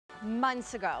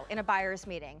months ago in a buyer's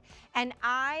meeting, and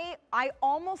I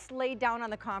almost laid down on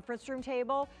the conference room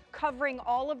table, covering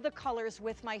all of the colors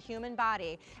with my human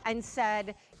body, and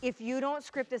said, if you don't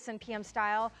script this in PM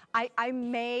style, I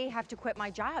may have to quit my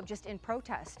job just in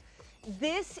protest.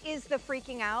 This is the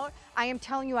freaking out. I am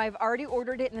telling you, I've already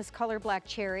ordered it in this color black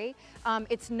cherry.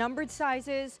 It's numbered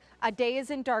sizes. A day is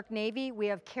in dark navy. We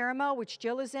have caramel, which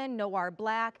Jill is in, noir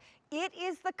black. It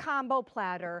is the combo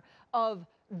platter of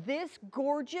this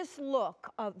gorgeous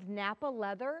look of Napa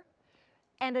leather,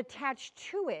 and attached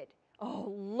to it,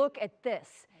 oh, look at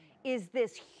this, is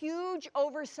this huge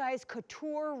oversized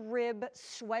couture rib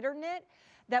sweater knit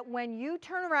that when you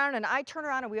turn around and I turn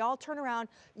around and we all turn around,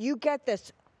 you get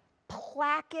this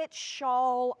placket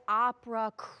shawl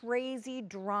opera crazy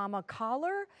drama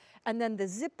collar, and then the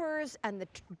zippers and the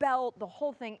belt, the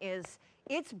whole thing is,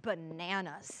 it's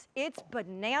bananas. It's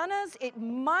bananas. It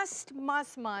must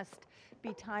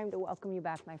be time to welcome you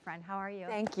back, my friend. How are you?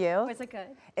 Thank you. Was it good?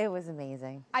 It was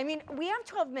amazing. I mean, we have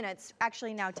 12 minutes,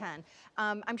 actually now 10.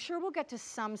 I'm sure we'll get to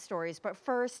some stories, but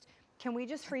first, can we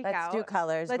just freak out? Let's do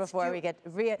colors before we get,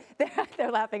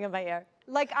 they're laughing in my ear.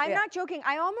 Like, I'm not joking.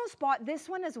 I almost bought this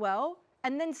one as well.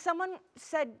 And then someone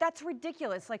said, that's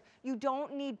ridiculous. Like, you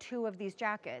don't need 2 of these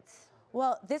jackets.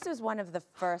 Well, this was one of the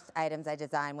first items I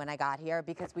designed when I got here,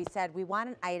 because we said we want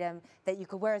an item that you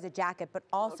could wear as a jacket, but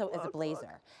also as a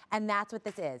blazer. And that's what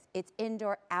this is. It's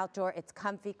indoor, outdoor, it's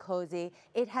comfy, cozy.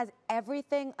 It has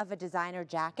everything of a designer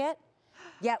jacket,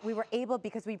 yet we were able,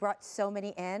 because we brought so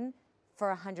many in,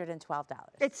 for $112.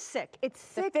 It's sick. It's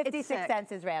sick. The 56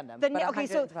 cents is random. Okay,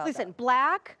 so listen,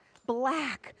 black.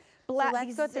 So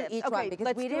let's go through each one,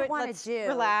 because we didn't want to do.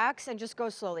 Relax and just go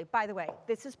slowly. By the way,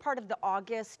 this is part of the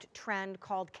August trend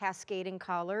called cascading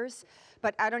collars,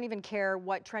 but I don't even care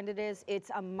what trend it is.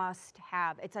 It's a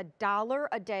must-have. It's $1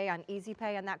 a day on Easy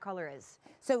Pay, and that color is.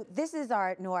 So this is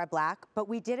our noir black, but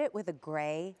we did it with a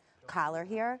gray collar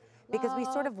here, because we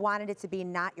sort of wanted it to be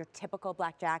not your typical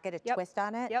black jacket, a twist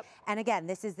on it. And again,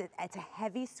 it's a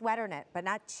heavy sweater knit, but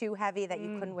not too heavy that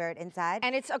you couldn't wear it inside.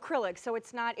 And it's acrylic, so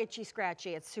it's not itchy,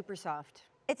 scratchy. It's super soft.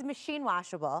 It's machine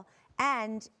washable,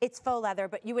 and it's faux leather,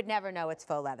 but you would never know it's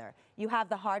faux leather. You have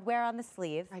the hardware on the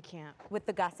sleeve. I can't. With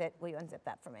the gusset. Will you unzip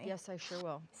that for me? Yes, I sure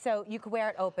will. So you could wear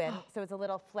it open, so it's a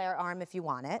little flare arm if you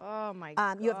want it. Oh my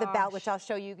gosh. You have the belt, which I'll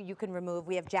show you, you can remove.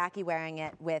 We have Jackie wearing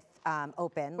it with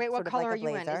open. Wait, what color are you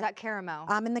in? Is that caramel?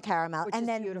 I'm in the caramel. Which and is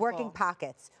then beautiful. Working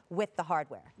pockets with the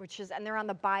hardware. And they're on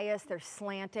the bias, they're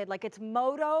slanted. Like, it's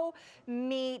Moto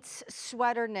meets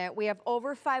sweater knit. We have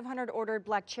over 500 ordered.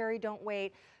 Black cherry, don't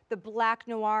wait. The black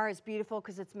noir is beautiful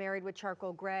because it's married with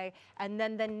charcoal gray. And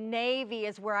then the navy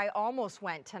is where I almost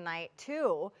went tonight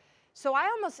too. So I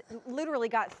almost literally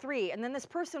got 3, and then this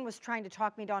person was trying to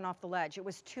talk me down off the ledge. It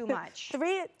was too much.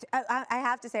 3, I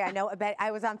have to say,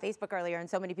 I was on Facebook earlier, and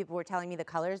so many people were telling me the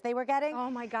colors they were getting.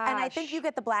 Oh my gosh. And I think you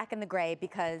get the black and the gray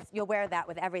because you'll wear that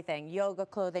with everything. Yoga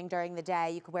clothing during the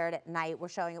day, you could wear it at night. We're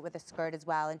showing it with a skirt as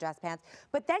well and dress pants.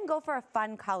 But then go for a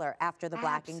fun color after the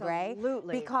black and gray.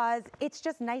 Absolutely. Because it's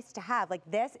just nice to have. Like,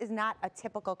 this is not a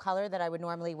typical color that I would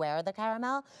normally wear, the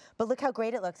caramel, but look how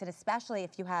great it looks, and especially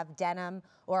if you have denim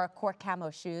or a cork camo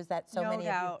shoes that so many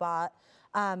of you bought.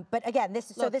 But again,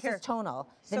 this is tonal,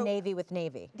 the navy with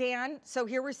navy. Dan, so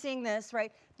here we're seeing this,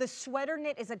 right? The sweater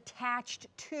knit is attached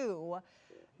to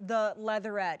the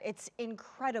leatherette. It's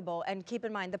incredible. And keep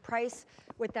in mind, the price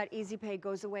with that Easy Pay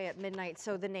goes away at midnight,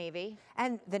 so the navy.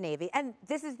 And the navy. And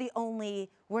this is the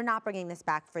only, we're not bringing this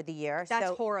back for the year. That's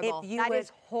so horrible. That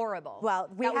is horrible. Well,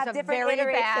 we have different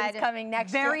iterations coming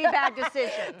next year. Very bad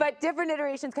decision. But different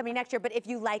iterations coming next year. But if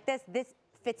you like this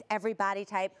fits every body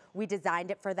type. We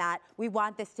designed it for that. We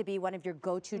want this to be one of your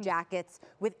go-to jackets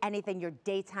with anything, your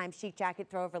daytime chic jacket,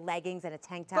 throw over leggings and a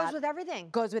tank top. Goes with everything.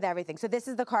 Goes with everything. So this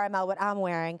is the caramel, what I'm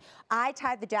wearing. I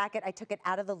tied the jacket, I took it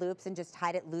out of the loops and just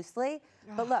tied it loosely.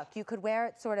 But look, you could wear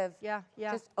it sort of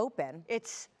just open.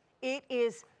 It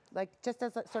is like just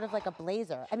as sort of like a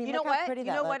blazer. I mean, you know look how pretty that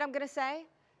looks. You know what I'm gonna say?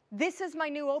 This is my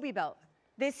new Obi belt.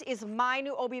 This is my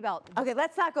new Obi belt. Okay,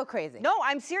 let's not go crazy. No,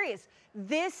 I'm serious.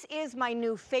 This is my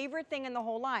new favorite thing in the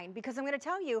whole line, because I'm going to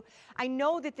tell you, I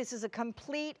know that this is a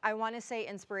complete, I want to say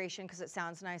inspiration because it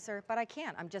sounds nicer, but I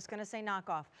can't. I'm just going to say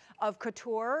knockoff of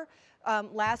couture,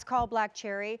 last call black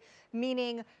cherry,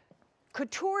 meaning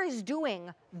couture is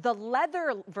doing the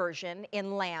leather version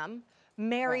in lamb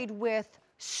married with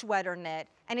sweater knit,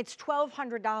 and it's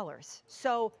 $1,200.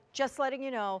 So just letting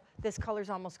you know, this color's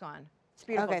almost gone. It's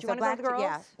beautiful. Okay, do you want to go to the girls?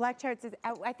 Yeah, black charts is,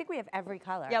 I think we have every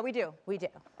color. Yeah, we do. We do.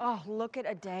 Oh, look at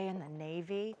a day in the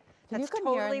navy. Can That's you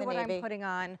come here in totally the what navy? I'm putting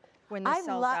on when this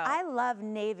sells out. I love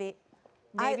navy.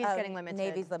 Navy's getting limited.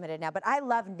 Navy's limited now, but I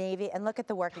love navy, and look at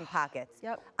the working pockets.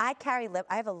 Yep. I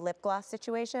have a lip gloss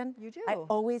situation. You do. I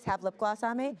always have lip gloss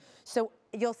on me. So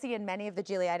you'll see in many of the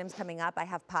G.I.L.I items coming up, I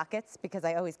have pockets because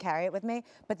I always carry it with me.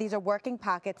 But these are working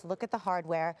pockets. Look at the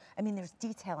hardware. I mean, there's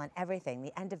detail on everything.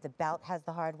 The end of the belt has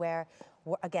the hardware.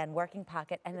 Again, working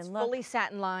pocket. And It's then look. fully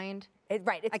satin lined.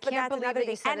 Right. I can't believe that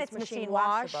you said and it's machine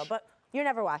wash. washable. But you're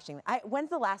never washing it. When's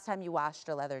the last time you washed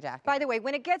a leather jacket? By the way,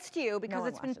 when it gets to you, because one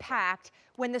it's been washes it. packed,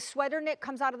 when the sweater knit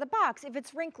comes out of the box, if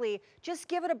it's wrinkly, just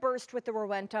give it a burst with the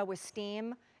Rowenta with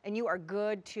steam, and you are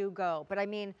good to go. But I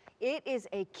mean, it is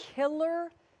a killer.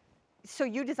 So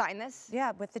you designed this? Yeah,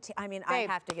 with the team. I mean, I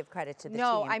have to give credit to the team.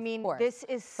 No, I mean, of course. this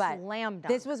is But slam dunk.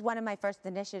 this was one of my first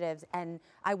initiatives, and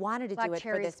I wanted to do it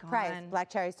for this price. Black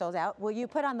cherry sold out. Will you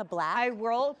put on the black? I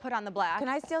will put on the black. Can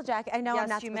I steal jacket? I know I'm Yes,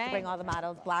 not you supposed to may. bring all the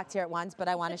models blocked here at once, but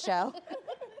I want to show.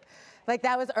 Like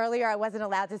that was earlier, I wasn't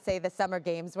allowed to say the Summer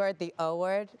Games word, the O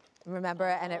word. Remember?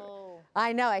 And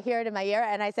I know, I hear it in my ear,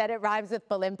 and I said it rhymes with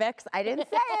Olympics. I didn't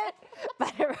say it,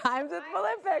 but it rhymes with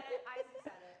Olympics.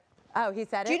 Oh, he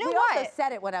said it? Do you know we what? also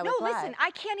said it when I was No, live. listen,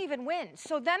 I can't even win.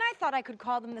 So then I thought I could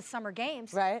call them the Summer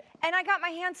Games. Right. And I got my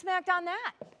hand smacked on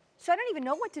that. So I don't even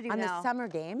know what to do On now. the Summer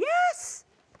Games? Yes!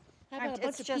 How about a It's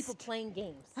bunch of people just- playing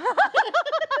games?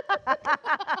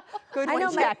 Good I one,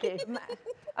 know Jackie.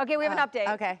 Okay, we have an update.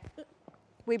 Okay.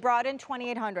 We brought in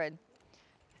 2,800.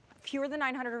 Fewer than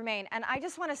 900 remain. And I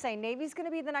just want to say, Navy's going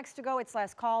to be the next to go. It's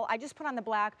last call. I just put on the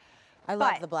black. I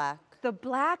love But the black. The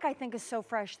black, I think, is so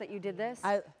fresh that you did this.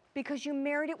 Because you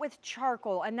married it with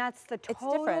charcoal, and that's the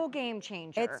total different. game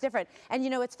changer. It's different. And you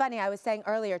know, it's funny, I was saying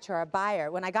earlier to our buyer,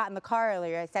 when I got in the car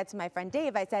earlier, I said to my friend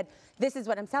Dave, I said, this is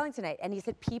what I'm selling tonight. And he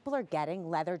said, people are getting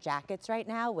leather jackets right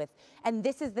now and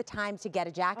this is the time to get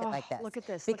a jacket like this. Look at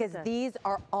this. Because look at this. these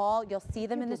are all, you'll see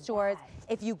them in the stores.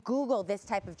 If you Google this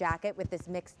type of jacket with this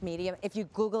mixed medium, if you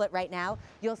Google it right now,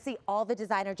 you'll see all the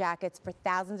designer jackets for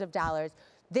thousands of dollars.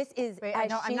 This is Wait,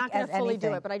 as I'm chic not going as to fully do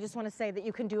anything. it, but I just want to say that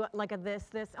you can do it like a this.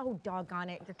 Oh, doggone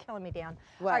it. You're killing me, Dan.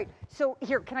 What? All right, so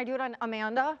here, can I do it on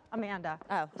Amanda? Amanda.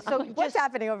 Oh, So what's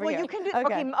happening over well, here? you can do,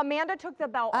 Okay. Amanda took the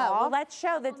belt Oh, off. well, let's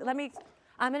show that.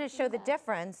 I'm going to show the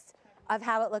difference of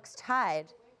how it looks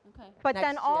tied. Okay. But next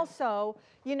then year. also,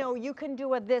 you know, you can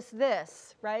do a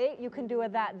this, right? You can do a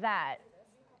that,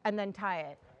 and then tie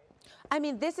it. I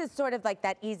mean, this is sort of like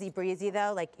that easy breezy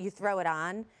though, like you throw it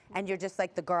on and you're just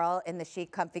like the girl in the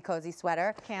chic, comfy, cozy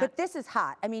sweater. Can't. But this is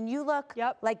hot. I mean, you look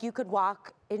Yep. like you could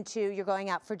walk you're going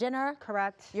out for dinner.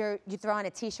 Correct. You throw on a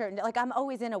t-shirt, and like I'm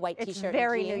always in a white It's t-shirt.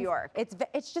 very and New jeans. York.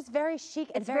 It's just very chic.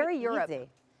 It's very Europe. easy.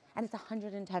 And it's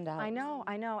 $110. I know.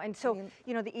 And so,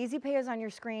 you know, the easy pay is on your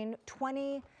screen.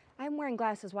 I'm wearing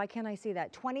glasses. Why can't I see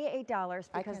that? $28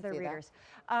 because can't they're see that. readers.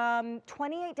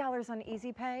 $28 on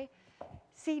easy pay.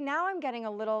 See, now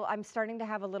I'm starting to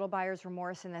have a little buyer's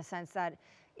remorse in the sense that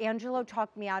Angelo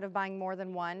talked me out of buying more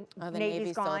than one. Oh, the Navy's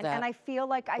Navy's gone. sold out. And I feel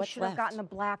like I What's should have left? gotten the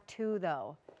black too,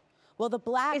 though. Well, the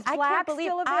black, Is I black can't believe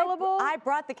still available? I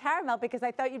brought the caramel because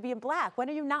I thought you'd be in black. When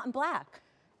are you not in black?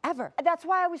 Ever. That's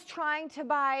why I was trying to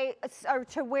buy or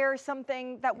to wear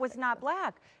something that was not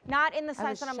black. Not in the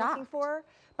size was that I'm looking shocked. for.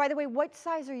 By the way, what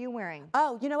size are you wearing?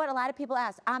 Oh, you know what? A lot of people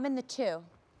ask. I'm in the 2.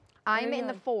 I'm are in you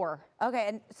the in? 4. Okay,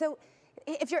 and so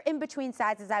if you're in between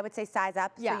sizes, I would say size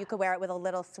up Yeah. so you could wear it with a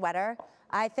little sweater.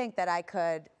 I think that I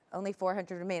could, only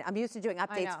 400 remain. I'm used to doing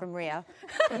updates know. from Rio.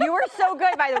 You were so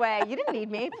good, by the way. You didn't need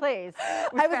me, please.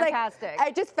 It was fantastic. I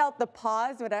just felt the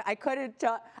pause when I couldn't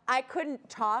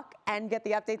talk and get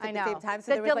the updates at the same time.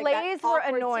 So the there was like that delays were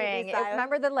awkward TV annoying. silence.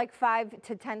 Remember the like 5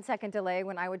 to 10 second delay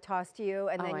when I would toss to you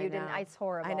and then Oh, I you didn't? know. It's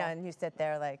horrible. I know, and you sit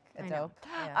there like a I know. dope.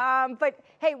 Yeah. But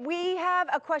hey, we have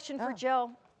a question for Oh.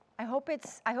 Jill. I hope it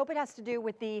has to do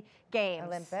with the games.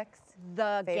 Olympics.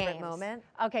 The Favorite games. moment?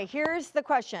 Okay, here's the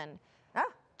question. Ah.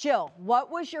 Jill,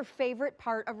 what was your favorite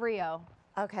part of Rio?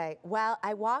 Okay, well,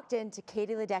 I walked into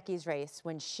Katie Ledecky's race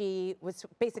when she was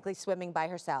basically swimming by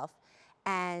herself,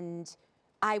 and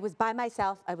I was by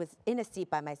myself, I was in a seat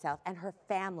by myself, and her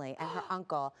family and her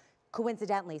uncle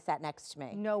coincidentally sat next to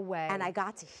me. No way. And I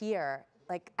got to hear,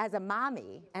 like, as a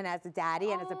mommy and as a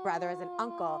daddy and as a brother, as an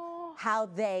uncle, how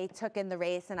they took in the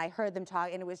race, and I heard them talk,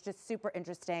 and it was just super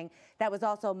interesting. That was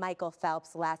also Michael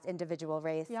Phelps' last individual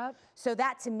race. Yep. So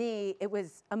that, to me, it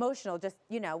was emotional. Just,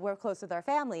 you know, we're close with our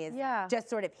families. Yeah. Just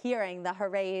sort of hearing the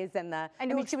hurrays and the. And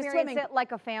I you mean, she was experienced swimming it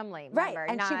like a family right, member,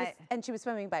 and not, she was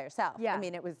swimming by herself. Yeah. I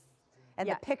mean, it was. And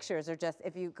the pictures are just,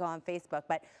 if you go on Facebook,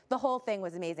 but the whole thing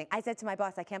was amazing. I said to my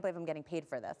boss, I can't believe I'm getting paid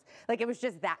for this. Like, it was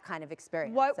just that kind of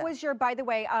experience. What was your, by the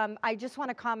way, I just want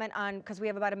to comment on, because we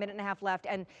have about a minute and a half left,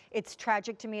 and it's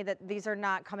tragic to me that these are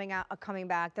not coming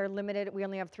back. They're limited. We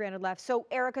only have 300 left. So,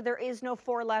 Erica, there is no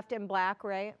 4 left in black,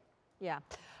 right? Yeah.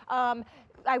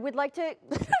 I would like to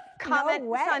comment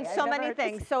on so many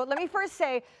things. So let me first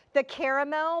say, the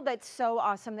caramel that's so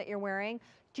awesome that you're wearing.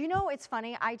 Do you know, it's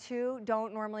funny, I too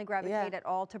don't normally gravitate at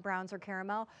all to browns or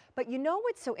caramel, but you know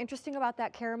what's so interesting about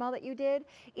that caramel that you did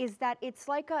is that it's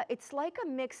like a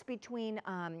mix between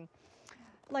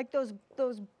like those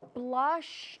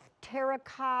blush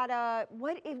terracotta,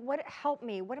 help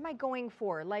me, what am I going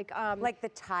for? Like the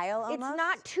tile almost? It's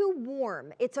not too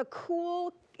warm. It's a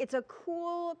cool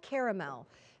caramel,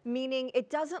 meaning it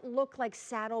doesn't look like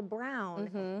saddle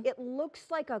brown. It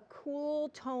looks like a cool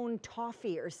tone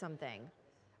toffee or something.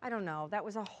 I don't know. That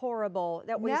was a horrible.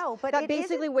 That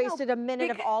basically wasted a minute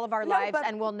of all of our lives,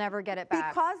 and we'll never get it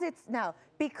back.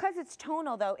 Because it's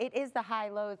tonal though. It is the high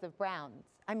lows of browns.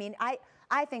 I mean,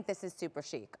 I think this is super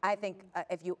chic. I think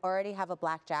if you already have a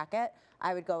black jacket,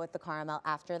 I would go with the caramel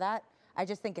after that. I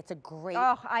just think it's a great.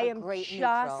 Oh, I am great just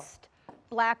neutral.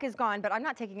 Black is gone, but I'm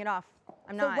not taking it off.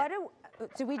 I'm not. So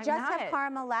do we just have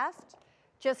caramel left?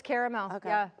 Just caramel. Okay.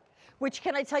 Yeah. Which,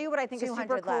 can I tell you what I think is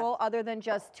super cool, other than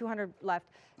just 200 left?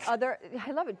 I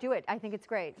love it. Do it. I think it's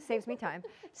great. It saves me time.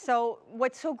 So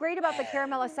what's so great about the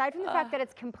caramel, aside from the fact that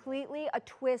it's completely a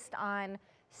twist on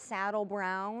saddle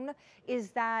brown, is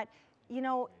that, you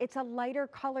know, it's a lighter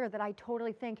color that I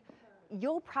totally think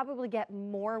you'll probably get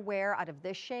more wear out of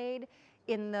this shade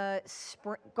in the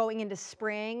going into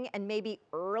spring and maybe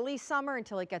early summer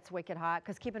until it gets wicked hot.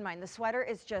 Because keep in mind, the sweater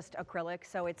is just acrylic,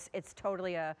 so it's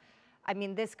totally I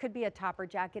mean, this could be a topper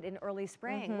jacket in early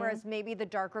spring, whereas maybe the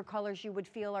darker colors you would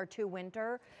feel are too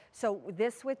winter. So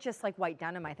this with just like white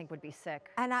denim, I think would be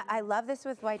sick. And I love this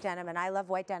with white denim, and I love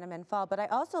white denim in fall, but I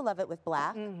also love it with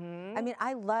black. I mean,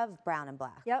 I love brown and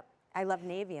black. Yep. I love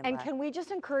navy and black. And can we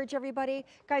just encourage everybody,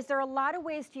 guys, there are a lot of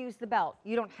ways to use the belt.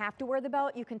 You don't have to wear the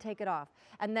belt, you can take it off.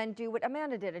 And then do what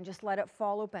Amanda did and just let it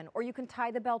fall open. Or you can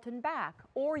tie the belt in back.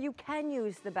 Or you can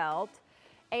use the belt.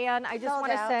 And I just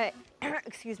want to say,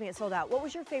 excuse me, it sold out. What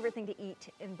was your favorite thing to eat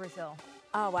in Brazil?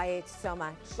 Oh, I ate so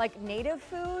much. Like native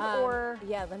food or?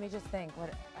 Yeah, let me just think.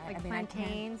 Like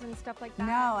plantains and stuff like that?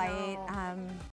 No, I ate